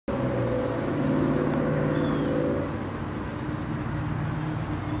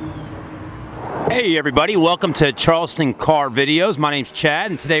Hey everybody, welcome to Charleston Car Videos. My name's Chad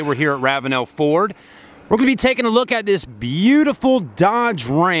and today we're here at Ravenel Ford. We're going to be taking a look at this beautiful Dodge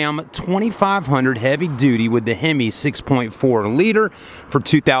Ram 2500 heavy duty with the HEMI 6.4 liter for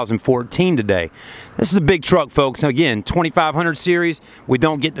 2014 today. This is a big truck, folks. Now again, 2500 series. We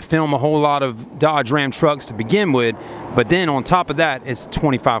don't get to film a whole lot of Dodge Ram trucks to begin with, but then on top of that, it's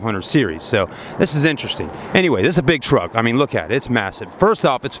 2500 series. So this is interesting. Anyway, this is a big truck. I mean, look at it. It's massive. First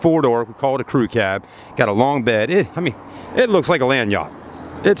off, it's four-door. We call it a crew cab. Got a long bed. It looks like a land yacht.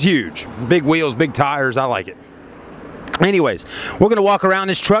 It's huge. Big wheels, big tires. I like it. Anyways, we're going to walk around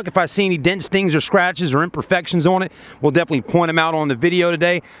this truck. If I see any dents, stings, or scratches or imperfections on it, we'll definitely point them out on the video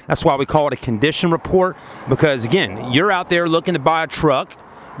today. That's why we call it a condition report, because again, you're out there looking to buy a truck.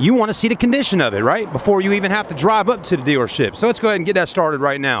 You want to see the condition of it, right? Before you even have to drive up to the dealership. So let's go ahead and get that started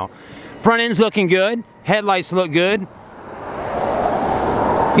right now. Front end's looking good. Headlights look good.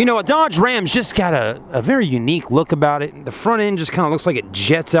 You know, a Dodge Ram's just got a very unique look about it. The front end just kind of looks like it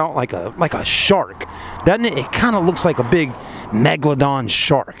jets out like a shark, doesn't it? It kind of looks like a big megalodon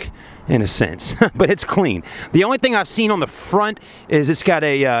shark in a sense, but it's clean. The only thing I've seen on the front is it's got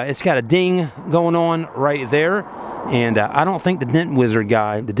a ding going on right there, and I don't think the dent wizard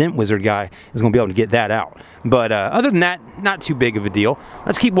guy is going to be able to get that out. But other than that, not too big of a deal.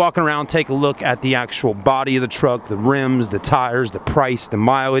 Let's keep walking around, take a look at the actual body of the truck, the rims, the tires, the price, the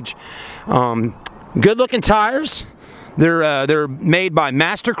mileage. Good looking tires. They're made by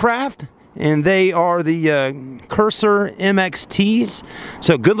Mastercraft, and they are the Cursor MXTs.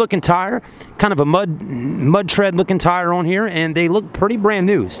 So good looking tire, kind of a mud tread looking tire on here, and they look pretty brand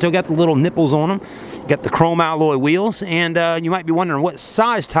new. Still got the little nipples on them, got the chrome alloy wheels, and you might be wondering what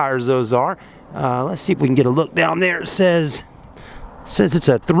size tires those are. Let's see if we can get a look down there. It says it's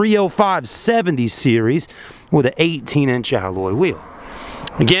a 305/70 series with an 18-inch alloy wheel.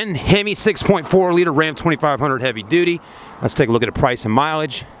 Again, HEMI 6.4 liter Ram 2500 heavy duty. Let's take a look at the price and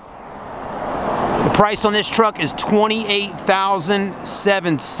mileage. The price on this truck is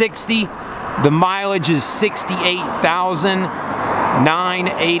 $28,760. The mileage is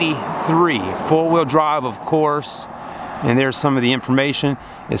 68,983. Four-wheel drive, of course. And there's some of the information.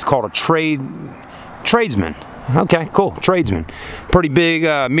 It's called a tradesman. Okay, cool, tradesman. Pretty big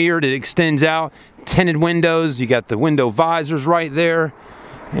mirror that extends out. Tinted windows. You got the window visors right there.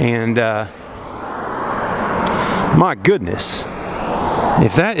 And my goodness,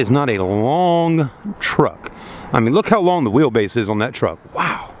 if that is not a long truck. I mean, look how long the wheelbase is on that truck.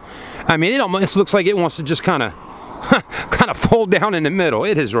 Wow. I mean, it almost looks like it wants to just kind of fold down in the middle.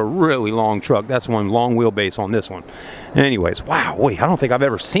 It is a really long truck. That's one long wheelbase on this one. Anyways, wow, wait, I don't think I've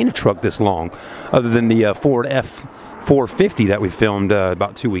ever seen a truck this long other than the Ford F450 that we filmed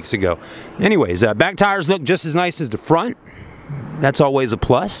about 2 weeks ago. Anyways, back tires look just as nice as the front. That's always a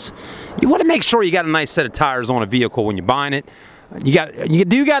plus. You want to make sure you got a nice set of tires on a vehicle when you're buying it. You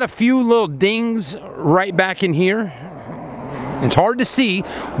do got a few little dings right back in here. It's hard to see.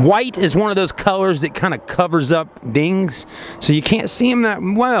 White is one of those colors that kind of covers up dings, so you can't see them that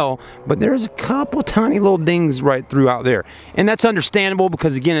well, but there's a couple tiny little dings right throughout there. And that's understandable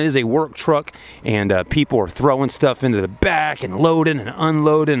because, again, it is a work truck, and people are throwing stuff into the back and loading and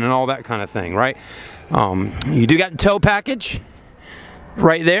unloading and all that kind of thing, right? You do got the tow package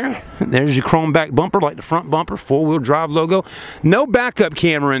right there. There's your chrome back bumper like the front bumper, four-wheel drive logo. No backup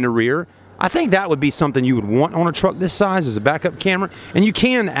camera in the rear. I think that would be something you would want on a truck this size, is a backup camera. And you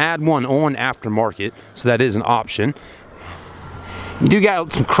can add one on aftermarket, so that is an option. You do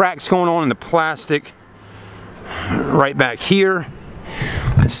got some cracks going on in the plastic right back here.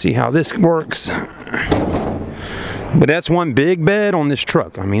 Let's see how this works. But that's one big bed on this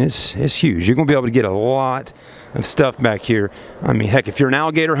truck. I mean, it's huge. You're going to be able to get a lot of stuff back here. I mean, heck, if you're an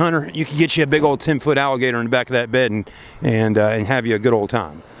alligator hunter, you can get you a big old 10-foot alligator in the back of that bed and have you a good old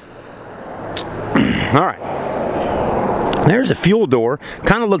time. All right, there's a fuel door.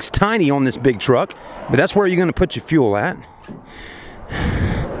 Kind of looks tiny on this big truck, but that's where you're going to put your fuel at.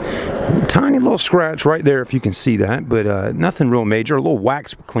 Tiny little scratch right there if you can see that, but nothing real major. A little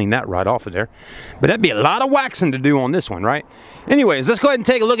wax will clean that right off of there, but that'd be a lot of waxing to do on this one, right? Anyways, let's go ahead and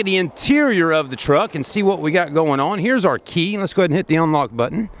take a look at the interior of the truck and see what we got going on. Here's our key. Let's go ahead and hit the unlock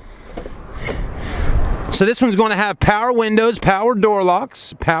button. So this one's going to have power windows, power door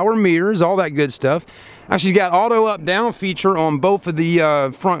locks, power mirrors, all that good stuff. Actually, it's got auto up-down feature on both of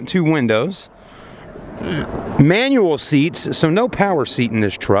the front two windows. Manual seats, so no power seat in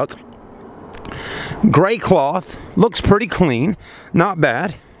this truck. Gray cloth, looks pretty clean, not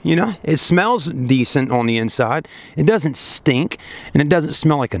bad. You know, it smells decent on the inside. It doesn't stink, and it doesn't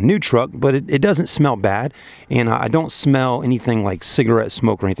smell like a new truck, but it doesn't smell bad. And I don't smell anything like cigarette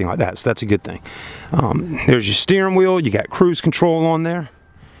smoke or anything like that, so that's a good thing. There's your steering wheel. You got cruise control on there.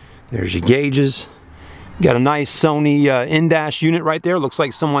 There's your gauges. Got a nice Sony in-dash unit right there. Looks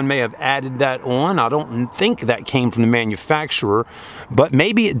like someone may have added that on. I don't think that came from the manufacturer, but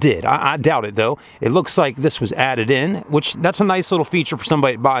maybe it did. I doubt it though. It looks like this was added in, which that's a nice little feature for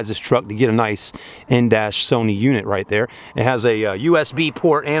somebody that buys this truck to get a nice in-dash Sony unit right there. It has a USB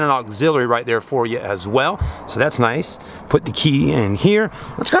port and an auxiliary right there for you as well, so that's nice. Put the key in here.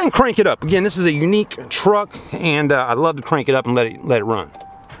 Let's go ahead and crank it up. Again, this is a unique truck, and I love to crank it up and let it run.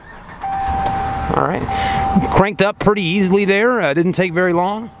 All right, cranked up pretty easily there. Didn't take very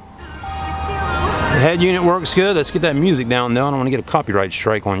long. The head unit works good. Let's get that music down though. I don't want to get a copyright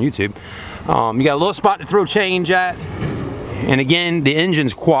strike on YouTube. You got a little spot to throw change at. And again, the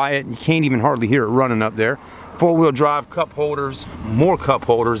engine's quiet. You can't even hardly hear it running up there. Four-wheel drive cup holders, more cup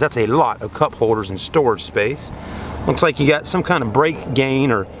holders. That's a lot of cup holders and storage space. Looks like you got some kind of brake gain,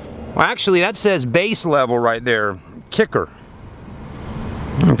 or, well, actually that says base level right there, kicker.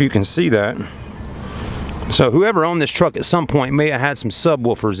 I don't know if you can see that. So whoever owned this truck at some point may have had some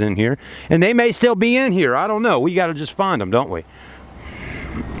subwoofers in here, and they may still be in here. I don't know. We got to just find them, don't we?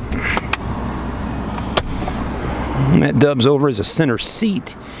 And that dubs over as a center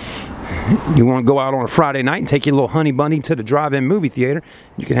seat. You want to go out on a Friday night and take your little honey bunny to the drive-in movie theater.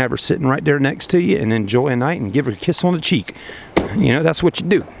 You can have her sitting right there next to you and enjoy a night and give her a kiss on the cheek. You know, that's what you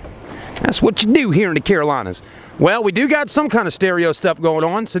do. That's what you do here in the Carolinas. Well, we do got some kind of stereo stuff going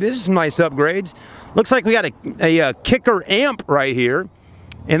on, so this is some nice upgrades. Looks like we got a kicker amp right here.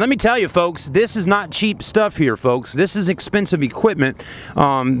 And let me tell you, folks, this is not cheap stuff here, folks. This is expensive equipment.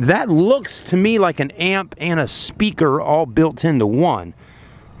 That looks to me like an amp and a speaker all built into one.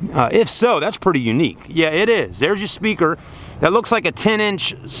 If so, that's pretty unique. Yeah, it is. There's your speaker. That looks like a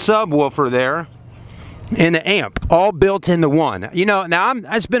 10-inch subwoofer there. And the amp, all built into one. You know, now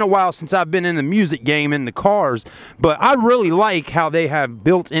it's been a while since I've been in the music game in the cars, but I really like how they have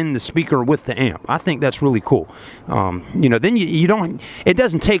built in the speaker with the amp. I think that's really cool. You know, then you don't, it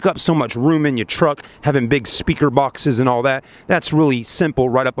doesn't take up so much room in your truck, having big speaker boxes and all that. That's really simple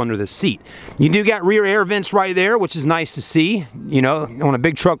right up under the seat. You do got rear air vents right there, which is nice to see. You know, on a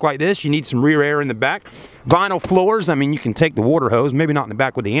big truck like this, you need some rear air in the back. Vinyl floors, I mean, you can take the water hose, maybe not in the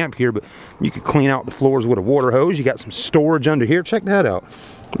back with the amp here, but you could clean out the floors with a water hose. You got some storage under here. Check that out.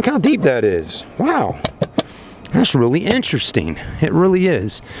 Look how deep that is. Wow. That's really interesting. It really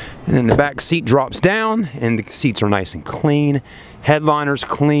is. And then the back seat drops down, and the seats are nice and clean. Headliner's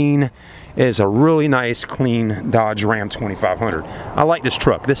clean. It's a really nice, clean Dodge Ram 2500. I like this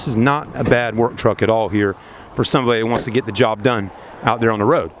truck. This is not a bad work truck at all here for somebody who wants to get the job done out there on the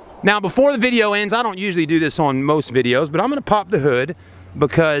road. Now, before the video ends, I don't usually do this on most videos, but I'm going to pop the hood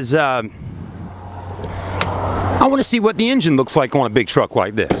because I want to see what the engine looks like on a big truck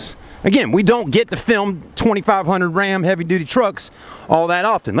like this. Again, we don't get to film 2500 Ram heavy-duty trucks all that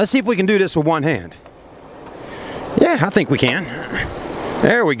often. Let's see if we can do this with one hand. Yeah, I think we can.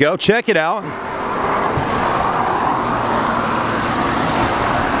 There we go. Check it out.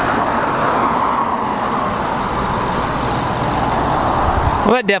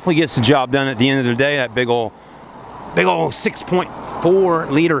 Well, that definitely gets the job done at the end of the day. That big old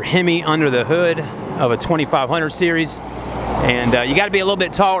 6.4-liter HEMI under the hood of a 2500 series. And you got to be a little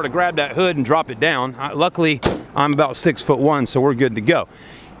bit taller to grab that hood and drop it down. Luckily, I'm about 6'1", so we're good to go.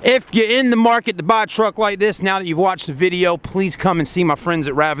 If you're in the market to buy a truck like this, now that you've watched the video, please come and see my friends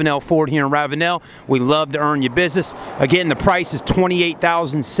at Ravenel Ford here in Ravenel. We love to earn your business. Again, the price is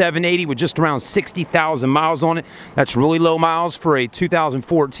 $28,780 with just around 60,000 miles on it. That's really low miles for a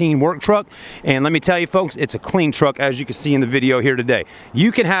 2014 work truck. And let me tell you, folks, it's a clean truck, as you can see in the video here today.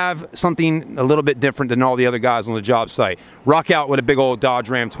 You can have something a little bit different than all the other guys on the job site. Rock out with a big old Dodge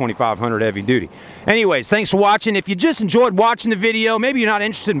Ram 2500 heavy duty. Anyways, thanks for watching. If you just enjoyed watching the video, maybe you're not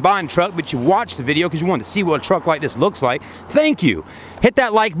interested in buying a truck, but you watched the video because you wanted to see what a truck like this looks like, thank you. Hit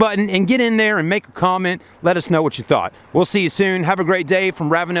that like button and get in there and make a comment. Let us know what you thought. We'll see you soon. Have a great day from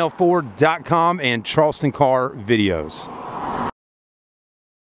RavenelFord.com and Charleston Car Videos.